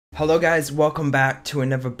Hello guys, welcome back to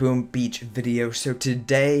another Boom Beach video. So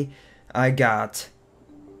today I got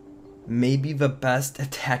maybe the best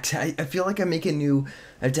attack. I feel like I make a new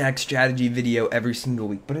attack strategy video every single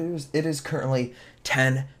week, but it is currently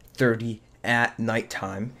 10:30 at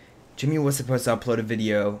nighttime. Jimmy was supposed to upload a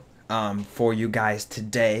video for you guys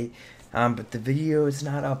today, but the video is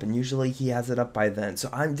not up, and usually he has it up by then. So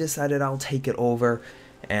I decided I'll take it over.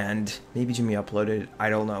 And maybe Jimmy uploaded it,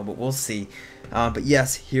 I don't know, but we'll see. But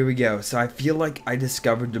yes, here we go. So I feel like I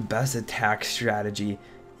discovered the best attack strategy.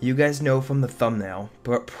 You guys know from the thumbnail,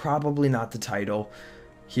 but probably not the title.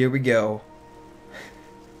 Here we go.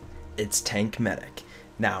 It's Tank Medic.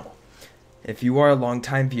 Now, if you are a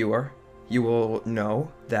longtime viewer, you will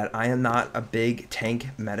know that I am not a big Tank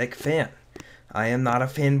Medic fan. I am not a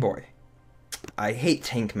fanboy. I hate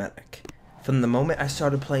Tank Medic. From the moment I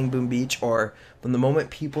started playing Boom Beach, or from the moment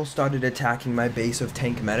people started attacking my base of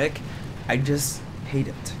Tank Medic, I just hate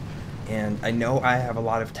it. And I know I have a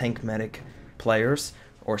lot of Tank Medic players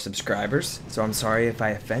or subscribers, so I'm sorry if I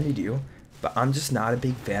offended you, but I'm just not a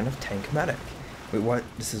big fan of Tank Medic. Wait, what?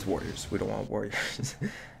 This is Warriors. We don't want Warriors.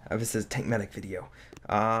 This is Tank Medic video.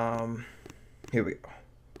 Here we go.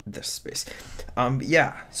 This space.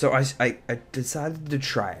 Yeah, so I decided to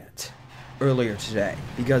try it earlier today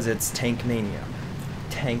because it's Tank Mania,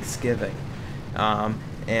 Thanksgiving,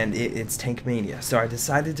 and it's Tank Mania. So I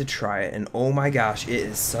decided to try it, and oh my gosh, it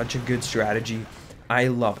is such a good strategy. I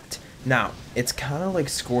love it. Now, it's kind of like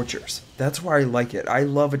Scorchers. That's why I like it. I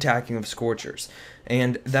love attacking with Scorchers,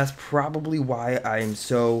 and that's probably why I'm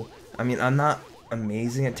so, I'm not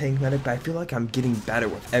amazing at Tank Medic, but I feel like I'm getting better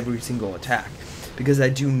with every single attack, because I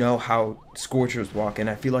do know how Scorchers walk, and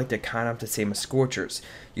I feel like they're kind of the same as Scorchers.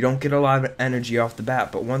 You don't get a lot of energy off the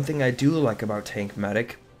bat, but one thing I do like about Tank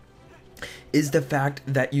Medic is the fact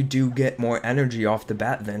that you do get more energy off the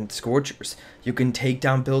bat than Scorchers. You can take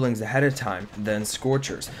down buildings ahead of time than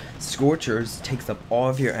Scorchers. Scorchers takes up all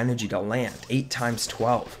of your energy to land, 8 times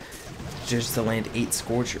 12, just to land 8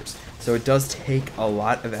 Scorchers. So it does take a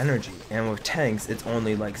lot of energy, and with tanks, it's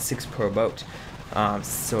only like 6 per boat.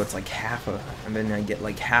 So it's like half of, and then I get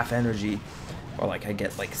like half energy, or like I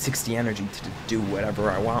get like 60 energy to do whatever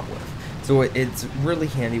I want with. So it's really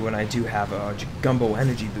handy when I do have a Gumbo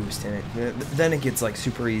energy boost in it. Then it gets like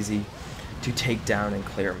super easy to take down and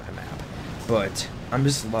clear my map. But I'm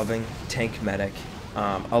just loving Tank Medic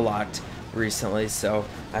a lot recently, so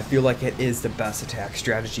I feel like it is the best attack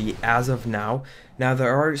strategy as of now. Now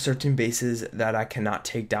there are certain bases that I cannot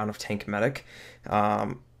take down with Tank Medic.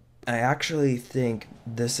 I actually think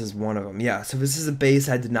this is one of them. Yeah, so this is a base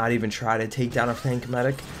I did not even try to take down a Tank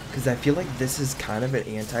Medic, because I feel like this is kind of an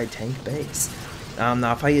anti-tank base.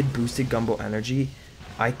 Now, if I had boosted Gumbo Energy,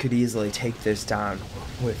 I could easily take this down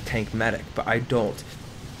with Tank Medic, but I don't.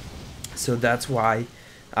 So that's why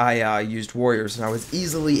I used Warriors, and I was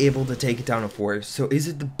easily able to take it down with Warriors. So is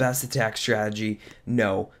it the best attack strategy?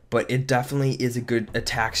 No, but it definitely is a good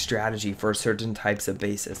attack strategy for certain types of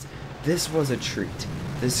bases. This was a treat.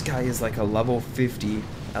 This guy is like a level 50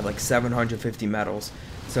 at like 750 medals.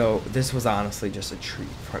 So this was honestly just a treat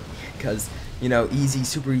for me, because, you know, easy,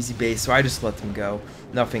 super easy base, so I just let them go.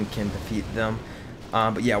 Nothing can defeat them.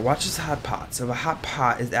 But yeah, watch this hot pot. So the hot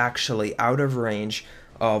pot is actually out of range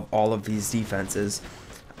of all of these defenses.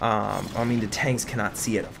 The tanks cannot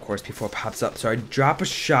see it, of course, before it pops up. So I drop a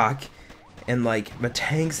shock, and like the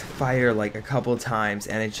tanks fire like a couple times,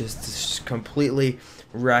 and it just completely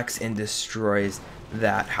wrecks and destroys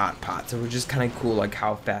that hot pot. So it's just kind of cool, like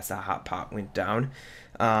how fast that hot pot went down.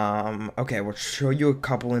 Okay, we'll show you a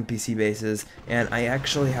couple NPC bases, and I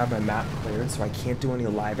actually have my map cleared, so I can't do any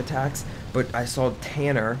live attacks. But I saw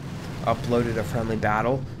Tanner uploaded a friendly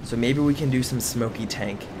battle, so maybe we can do some Smoky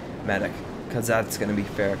Tank Medic, because that's going to be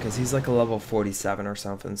fair, because he's like a level 47 or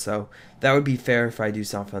something, so that would be fair if I do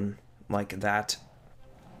something like that.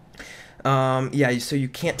 Yeah, so you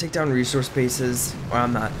can't take down resource bases. Well,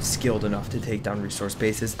 I'm not skilled enough to take down resource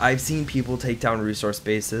bases. I've seen people take down resource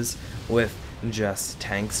bases with just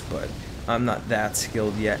tanks, but I'm not that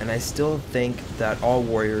skilled yet, and I still think that all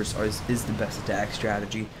Warriors is the best attack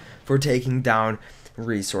strategy for taking down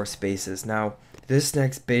resource bases. Now, this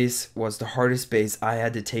next base was the hardest base I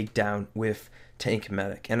had to take down with Tank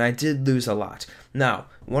Medic, and I did lose a lot. Now,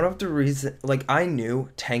 one of the reasons, like, I knew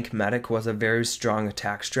Tank Medic was a very strong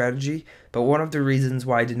attack strategy, but one of the reasons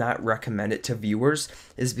why I did not recommend it to viewers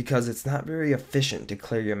is because it's not very efficient to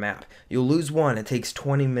clear your map. You'll lose one, it takes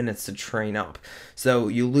 20 minutes to train up. So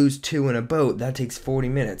you lose 2 in a boat, that takes 40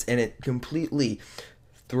 minutes, and it completely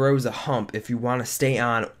throws a hump if you want to stay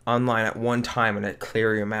online at one time and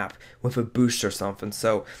clear your map with a boost or something.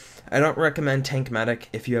 So I don't recommend Tank Medic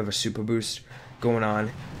if you have a super boost going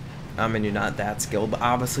on. and you're not that skilled. But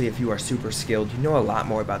obviously, if you are super skilled, you know a lot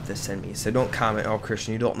more about this than me. So don't comment, oh,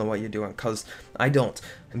 Christian, you don't know what you're doing, because I don't.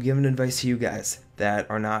 I'm giving advice to you guys that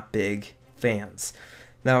are not big fans.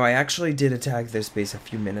 Now, I actually did attack this base a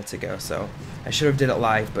few minutes ago, so I should have did it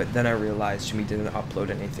live, but then I realized Jimmy didn't upload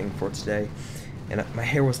anything for today, and my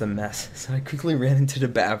hair was a mess, so I quickly ran into the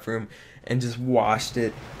bathroom and just washed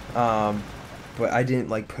it, but I didn't,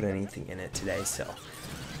 like, put anything in it today, so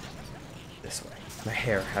this way. My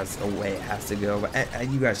hair has a way it has to go, but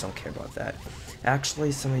you guys don't care about that.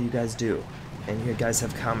 Actually, some of you guys do, and you guys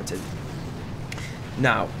have commented.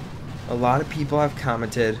 Now, a lot of people have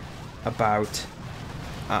commented about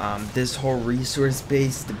this whole resource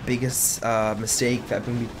base, the biggest mistake that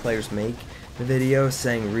Boom Beach players make. The video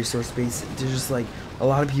saying resource base, there's just like a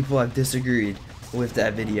lot of people have disagreed with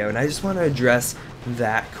that video, and I just want to address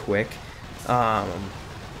that quick.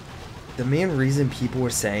 The main reason people were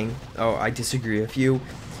saying, oh, I disagree with you,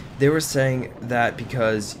 they were saying that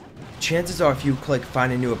because chances are if you click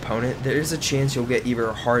find a new opponent, there is a chance you'll get either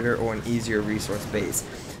a harder or an easier resource base.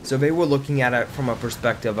 So they were looking at it from a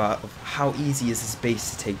perspective of how easy is this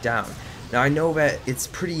base to take down. Now I know that it's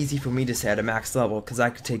pretty easy for me to say at a max level because I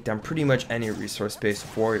could take down pretty much any resource base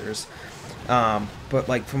with warriors. But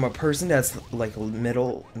like from a person that's like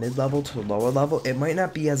mid-level to lower level, it might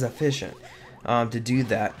not be as efficient to do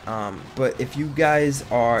that. But if you guys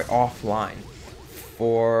are offline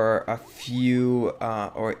for a few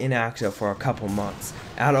or inactive for a couple months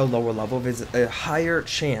at a lower level, there's a higher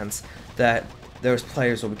chance that those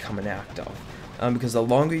players will become inactive. Because the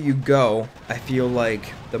longer you go, I feel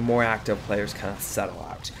like the more active players kind of settle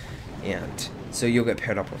out, and so you'll get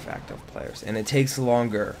paired up with active players, and it takes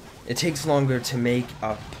longer. It takes longer to make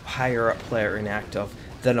a higher up player inactive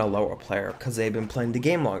than a lower player because they've been playing the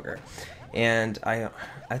game longer. And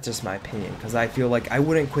that's just my opinion, because I feel like I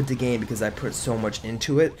wouldn't quit the game because I put so much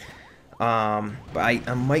into it. But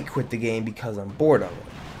I might quit the game because I'm bored of it.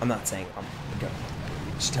 I'm not saying I'm gonna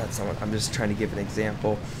just tell someone. I'm just trying to give an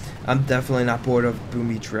example. I'm definitely not bored of Boom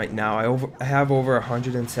Beach right now. I have over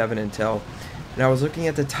 107 intel, and I was looking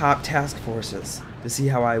at the top task forces to see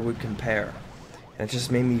how I would compare, and it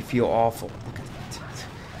just made me feel awful. Look at that.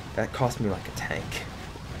 That cost me like a tank.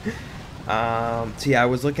 So yeah, I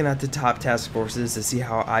was looking at the top task forces to see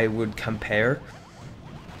how I would compare,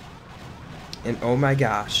 and oh my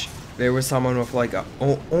gosh, there was someone with like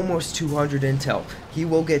almost 200 intel. He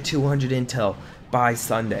will get 200 intel by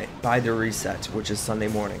Sunday, by the reset, which is Sunday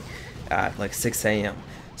morning at like 6 a.m.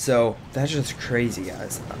 So that's just crazy,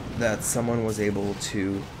 guys, that someone was able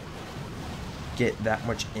to get that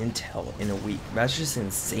much intel in a week. That's just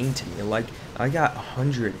insane to me. Like, I got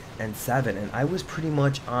 107 and I was pretty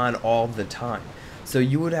much on all the time. So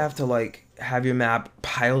you would have to like have your map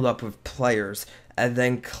piled up with players and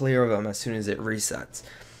then clear them as soon as it resets.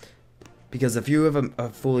 Because if you have a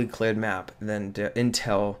fully cleared map, then the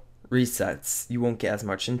intel resets, you won't get as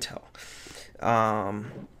much intel.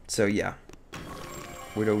 So yeah,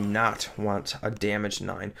 we do not want a damage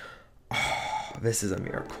 9. Oh, this is a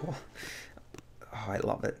miracle. Oh, I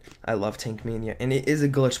love it. I love Tank Mania, and it is a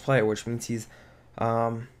glitch player, which means he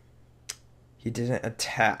didn't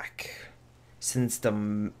attack so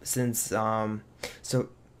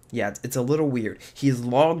yeah, it's a little weird. He's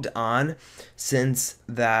logged on since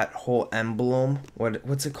that whole emblem,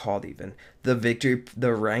 what's it called even?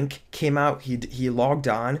 The rank came out. He logged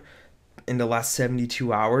on in the last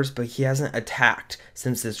 72 hours, but he hasn't attacked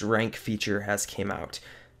since this rank feature has came out.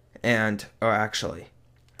 And, or actually,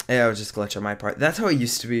 yeah, it was just a glitch on my part. That's how it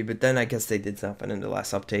used to be, but then I guess they did something in the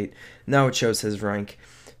last update. Now it shows his rank.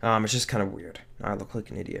 It's just kind of weird. I look like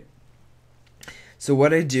an idiot. So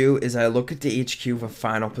what I do is I look at the HQ of a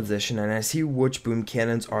final position, and I see which boom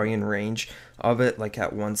cannons are in range of it, like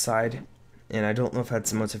at one side. And I don't know if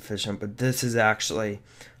that's the most efficient, but this is actually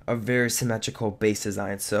a very symmetrical base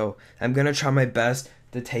design. So I'm going to try my best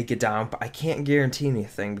to take it down, but I can't guarantee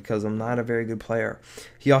anything because I'm not a very good player.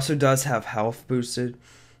 He also does have health boosted.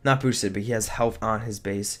 Not boosted, but he has health on his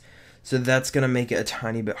base. So that's going to make it a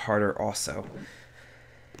tiny bit harder also.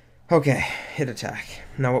 Okay, hit attack.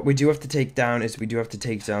 Now what we do have to take down is we do have to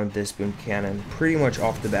take down this boom cannon pretty much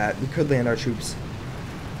off the bat. We could land our troops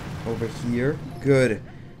over here. Good.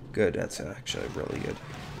 Good, that's actually really good.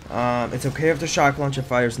 It's okay if the shock launcher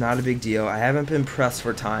fires, not a big deal. I haven't been pressed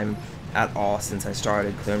for time at all since I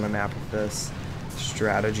started clearing my map with this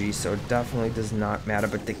strategy, so it definitely does not matter.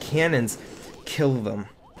 But the cannons kill them.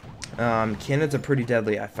 Cannons are pretty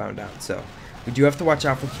deadly, I found out, so we do have to watch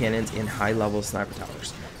out for cannons in high-level sniper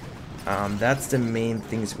towers. That's the main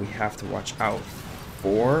things we have to watch out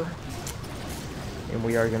for. And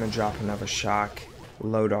we are going to drop another shock,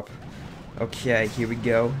 load up Okay, here we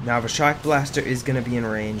go. Now the shock blaster is going to be in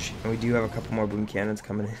range, and we do have a couple more boom cannons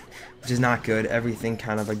coming in, which is not good. Everything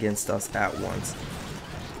kind of against us at once.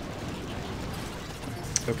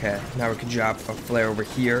 Okay, now we can drop a flare over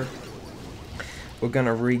here. We're going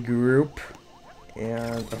to regroup,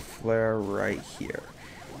 and a flare right here.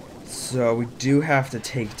 So we do have to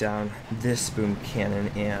take down this boom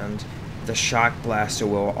cannon, and the shock blaster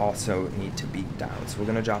will also need to be down. So we're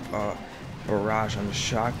going to drop a barrage on the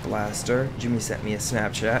shock blaster. Jimmy sent me a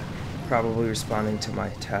Snapchat, probably responding to my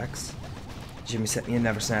text. Jimmy sent me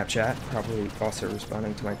another Snapchat, probably also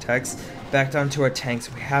responding to my text. Back down to our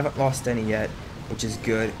tanks. We haven't lost any yet, which is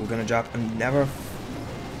good. We're going to drop another...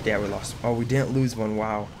 Yeah, we lost. Oh, we didn't lose one.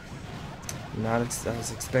 Wow. I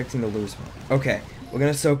was expecting to lose one. Okay, we're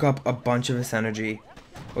going to soak up a bunch of this energy.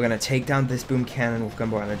 We're going to take down this boom cannon with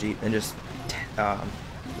gunbow energy and just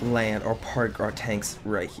land or park our tanks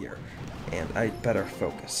right here. And I better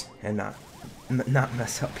focus and not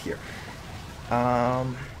mess up here.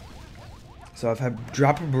 So if I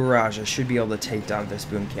drop a barrage, I should be able to take down this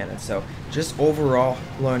boom cannon. So just overall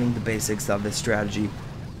learning the basics of this strategy.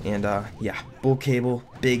 And yeah, Bull Cable,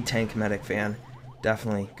 big tank medic fan.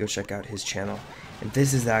 Definitely go check out his channel. And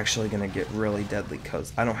this is actually going to get really deadly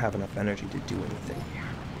because I don't have enough energy to do anything here.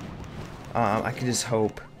 I can just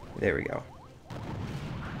hope. There we go.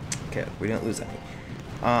 Okay, we didn't lose any.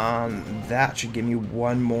 That should give me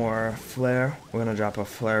one more flare. We're going to drop a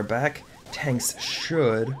flare back. Tanks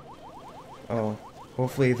should... Oh,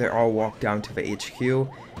 hopefully they all walk down to the HQ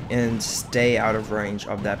and stay out of range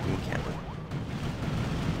of that boom cannon.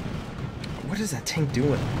 What is that tank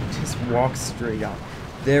doing? It just walks straight up.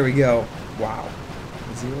 There we go. Wow.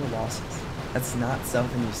 0 losses. That's not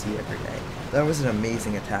something you see every day. That was an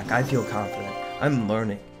amazing attack. I feel confident. I'm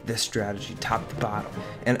learning this strategy top to bottom.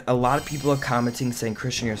 And a lot of people are commenting saying,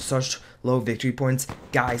 Christian, you're such low victory points.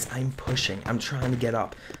 Guys, I'm pushing. I'm trying to get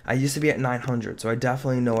up. I used to be at 900, so I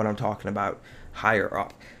definitely know what I'm talking about higher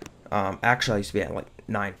up. Actually, I used to be at like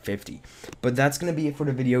 950. But that's going to be it for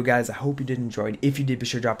the video, guys. I hope you did enjoy it. If you did, be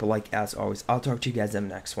sure to drop a like as always. I'll talk to you guys in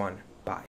the next one.